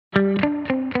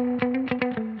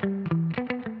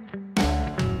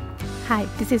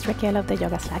This is Raquel of the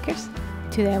YogaSlackers.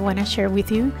 Today I want to share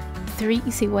with you 3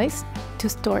 easy ways to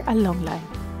store a long line.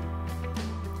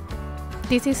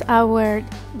 This is our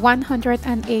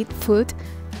 108-foot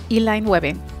eLine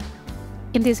webbing.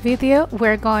 In this video,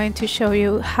 we're going to show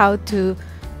you how to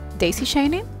daisy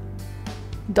chain it,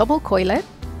 double coil it,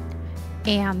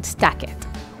 and stack it.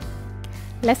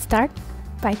 Let's start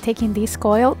by taking this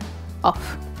coil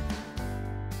off.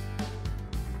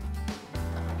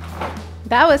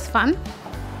 That was fun.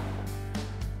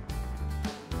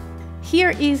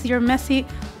 Here is your messy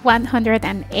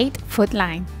 108-foot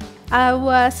line. I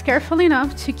was careful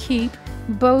enough to keep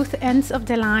both ends of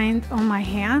the line on my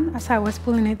hand as I was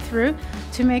pulling it through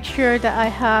to make sure that I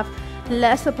have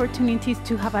less opportunities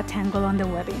to have a tangle on the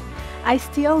webbing. I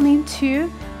still need to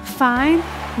find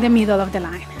the middle of the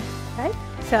line, right?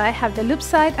 So I have the loop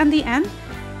side and the end.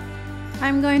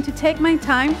 I'm going to take my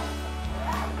time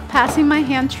passing my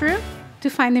hand through to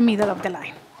find the middle of the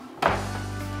line.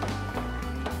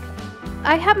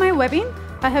 I have my webbing,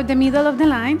 I have the middle of the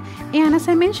line, and as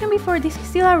I mentioned before, this is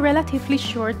still a relatively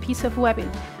short piece of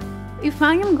webbing. If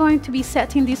I am going to be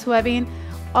setting this webbing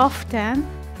often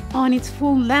on its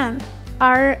full length,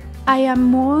 I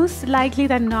am most likely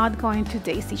than not going to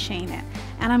daisy chain it,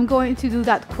 and I'm going to do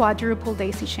that quadruple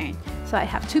daisy chain. So I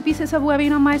have 2 pieces of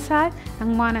webbing on my side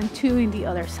and 1 and 2 in the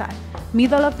other side.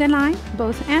 Middle of the line,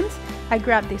 both ends, I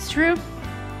grab this through.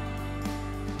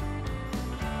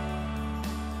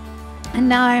 And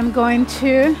now I'm going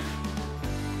to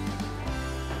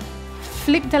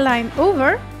flip the line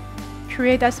over,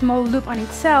 create a small loop on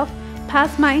itself,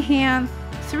 pass my hand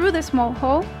through the small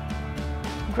hole,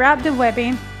 grab the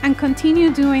webbing, and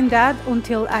continue doing that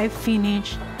until I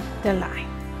finish the line.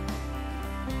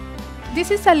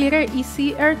 This is a little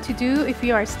easier to do if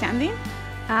you are standing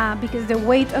because the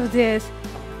weight of this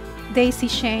daisy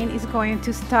chain is going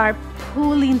to start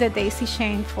pulling the daisy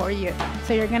chain for you.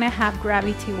 So you're gonna have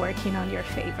gravity working on your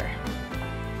favor.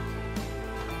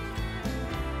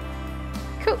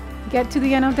 Cool, get to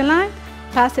the end of the line,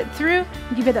 pass it through,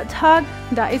 give it a tug,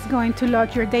 that is going to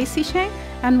lock your daisy chain.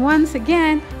 And once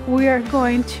again, we are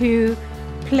going to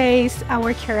place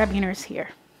our carabiners here.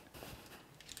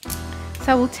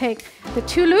 So I will take the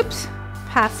 2 loops,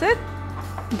 pass it,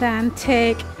 then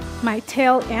take my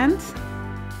tail ends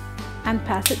and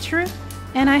pass it through,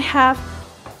 and I have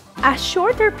a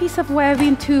shorter piece of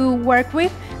webbing to work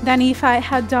with than if I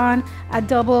had done a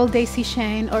double daisy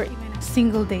chain or even a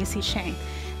single daisy chain.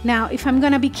 Now, if I'm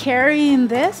gonna be carrying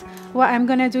this, what I'm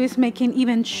gonna do is make it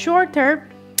even shorter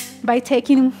by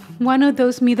taking one of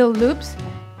those middle loops,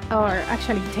 or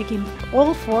actually taking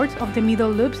all 4 of the middle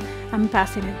loops and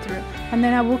passing it through. And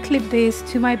then I will clip this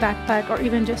to my backpack or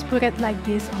even just put it like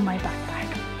this on my backpack.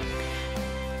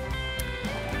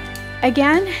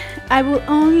 Again, I will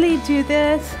only do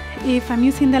this if I'm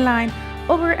using the line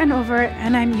over and over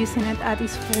and I'm using it at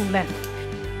its full length.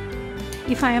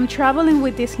 If I am traveling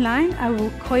with this line, I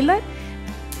will coil it.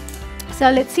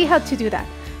 So let's see how to do that.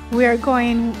 We are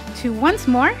going to once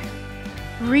more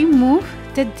remove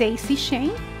the daisy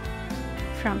chain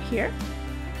from here.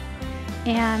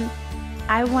 And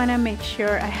I want to make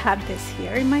sure I have this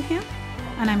here in my hand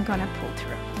and I'm going to pull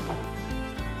through.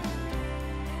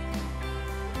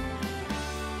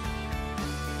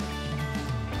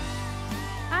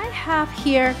 I have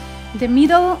here the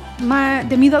middle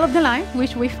of the line,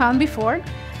 which we found before,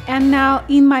 and now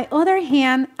in my other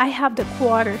hand I have the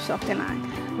quarters of the line,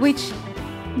 which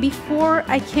before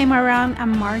I came around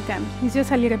and marked them. It's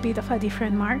just a little bit of a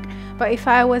different mark, but if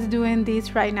I was doing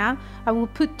this right now, I will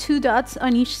put 2 dots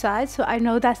on each side so I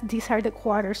know that these are the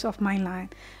quarters of my line,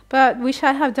 but which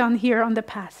I have done here on the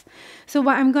past. So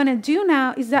what I'm going to do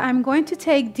now is that I'm going to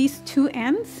take these 2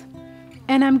 ends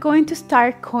and I'm going to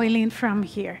start coiling from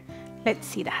here. Let's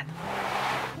see that.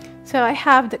 So I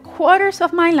have the quarters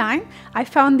of my line. I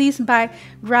found this by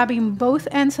grabbing both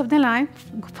ends of the line,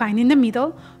 finding the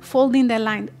middle, folding the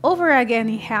line over again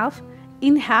in half,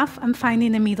 and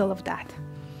finding the middle of that.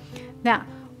 Now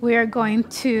we are going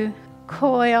to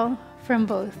coil from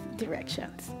both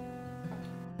directions.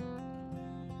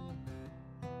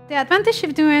 The advantage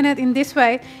of doing it in this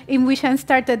way, in which I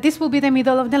started, this will be the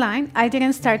middle of the line. I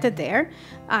didn't start it there.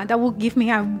 That will give me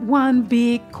one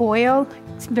big coil.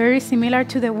 It's very similar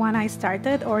to the one I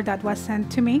started or that was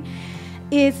sent to me.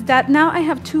 Is that now I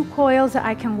have 2 coils that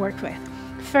I can work with.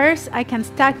 First, I can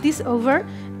stack this over,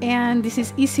 and this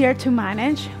is easier to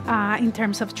manage in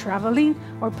terms of traveling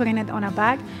or putting it on a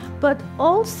bag. But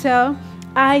also,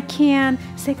 I can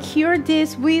secure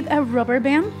this with a rubber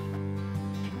band.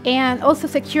 and also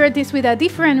secure this with a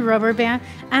different rubber band,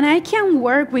 and I can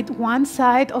work with one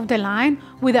side of the line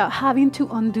without having to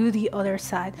undo the other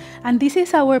side. And this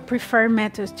is our preferred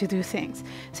method to do things.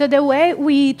 So the way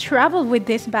we travel with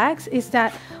these bags is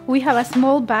that we have a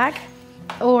small bag,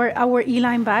 or our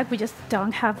eLine bag. We just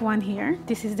don't have one here.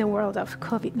 This is the world of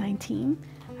COVID-19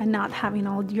 and not having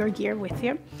all your gear with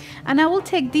you. And I will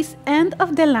take this end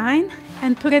of the line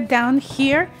and put it down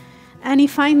here. And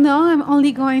if I know I'm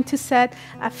only going to set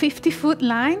a 50-foot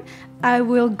line, I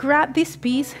will grab this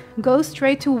piece, go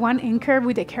straight to one anchor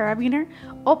with a carabiner,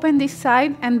 open this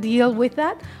side and deal with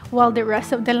that, while the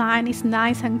rest of the line is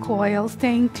nice and coiled,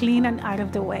 staying clean and out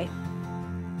of the way.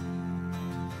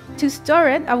 To store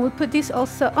it, I will put this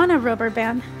also on a rubber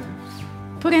band,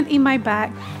 put it in my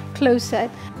bag, close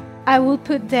it. I will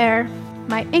put there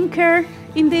my anchor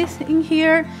in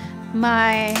here,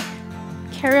 my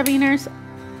carabiners,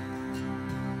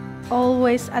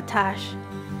 always attached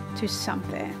to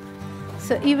something.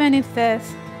 So even if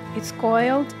this is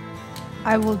coiled,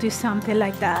 I will do something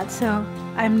like that, so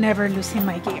I'm never losing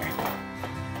my gear.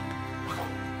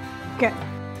 Good.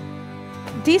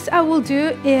 This I will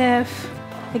do if,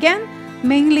 again,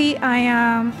 mainly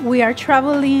we are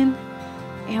traveling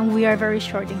and we are very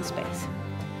short in space.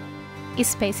 If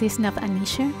space is not an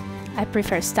issue, I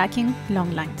prefer stacking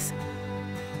long lines.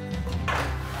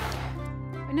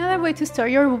 Another way to store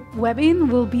your webbing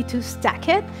will be to stack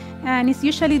it, and it's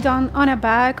usually done on a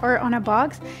bag or on a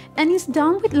box, and it's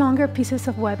done with longer pieces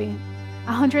of webbing.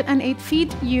 108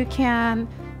 feet, you can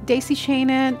daisy chain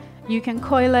it, you can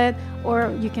coil it,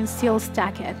 or you can still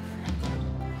stack it.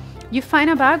 You find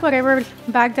a bag, whatever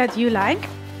bag that you like,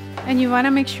 and you want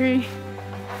to make sure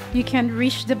you can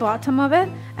reach the bottom of it,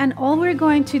 and all we're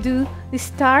going to do is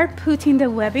start putting the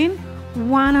webbing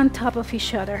one on top of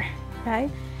each other, right?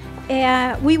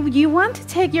 You want to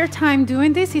take your time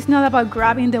doing this. It's not about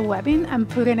grabbing the webbing and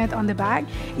putting it on the bag.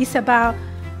 It's about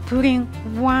putting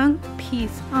one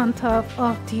piece on top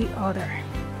of the other.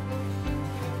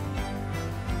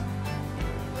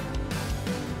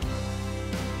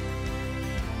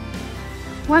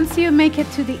 Once you make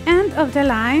it to the end of the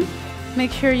line,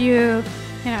 make sure you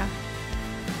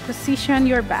position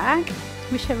your bag,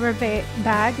 whichever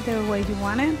bag the way you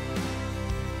want it.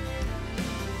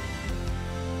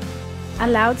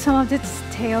 Allow some of its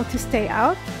tail to stay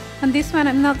out. On this one,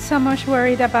 I'm not so much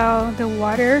worried about the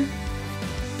water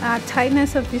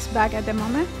tightness of this bag at the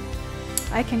moment.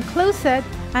 I can close it,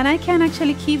 and I can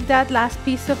actually keep that last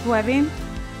piece of webbing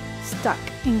stuck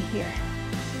in here.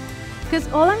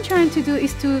 Because all I'm trying to do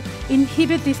is to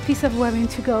inhibit this piece of webbing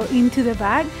to go into the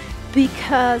bag,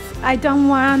 because I don't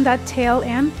want that tail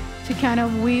end to kind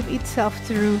of weave itself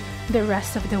through the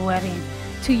rest of the webbing.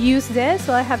 To use this,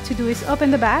 all I have to do is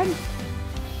open the bag,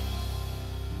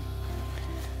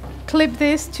 clip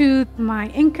this to my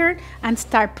anchor, and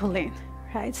start pulling,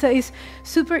 right? So it's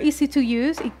super easy to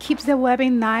use. It keeps the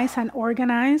webbing nice and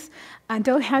organized. I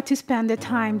don't have to spend the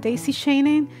time daisy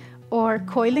chaining or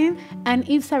coiling, and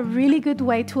it's a really good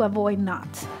way to avoid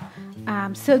knots.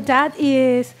 So that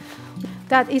is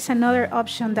another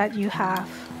option that you have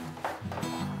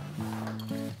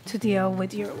to deal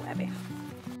with your webbing.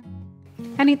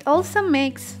 And it also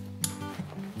makes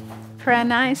for a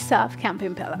nice soft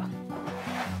camping pillow.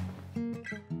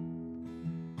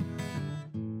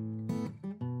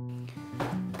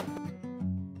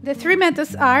 The three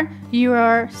methods are: you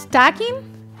are stacking,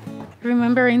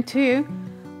 remembering to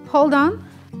hold on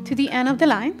to the end of the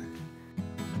line,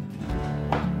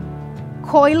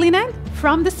 coiling it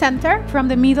from the center, from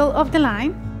the middle of the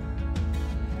line,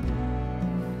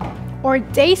 or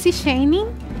daisy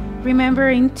chaining,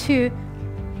 remembering to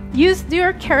use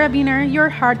your carabiner, your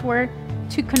hardware,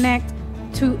 to connect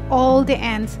to all the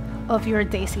ends of your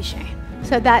daisy chain.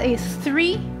 So that is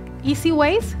 3 easy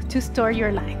ways to store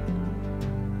your line.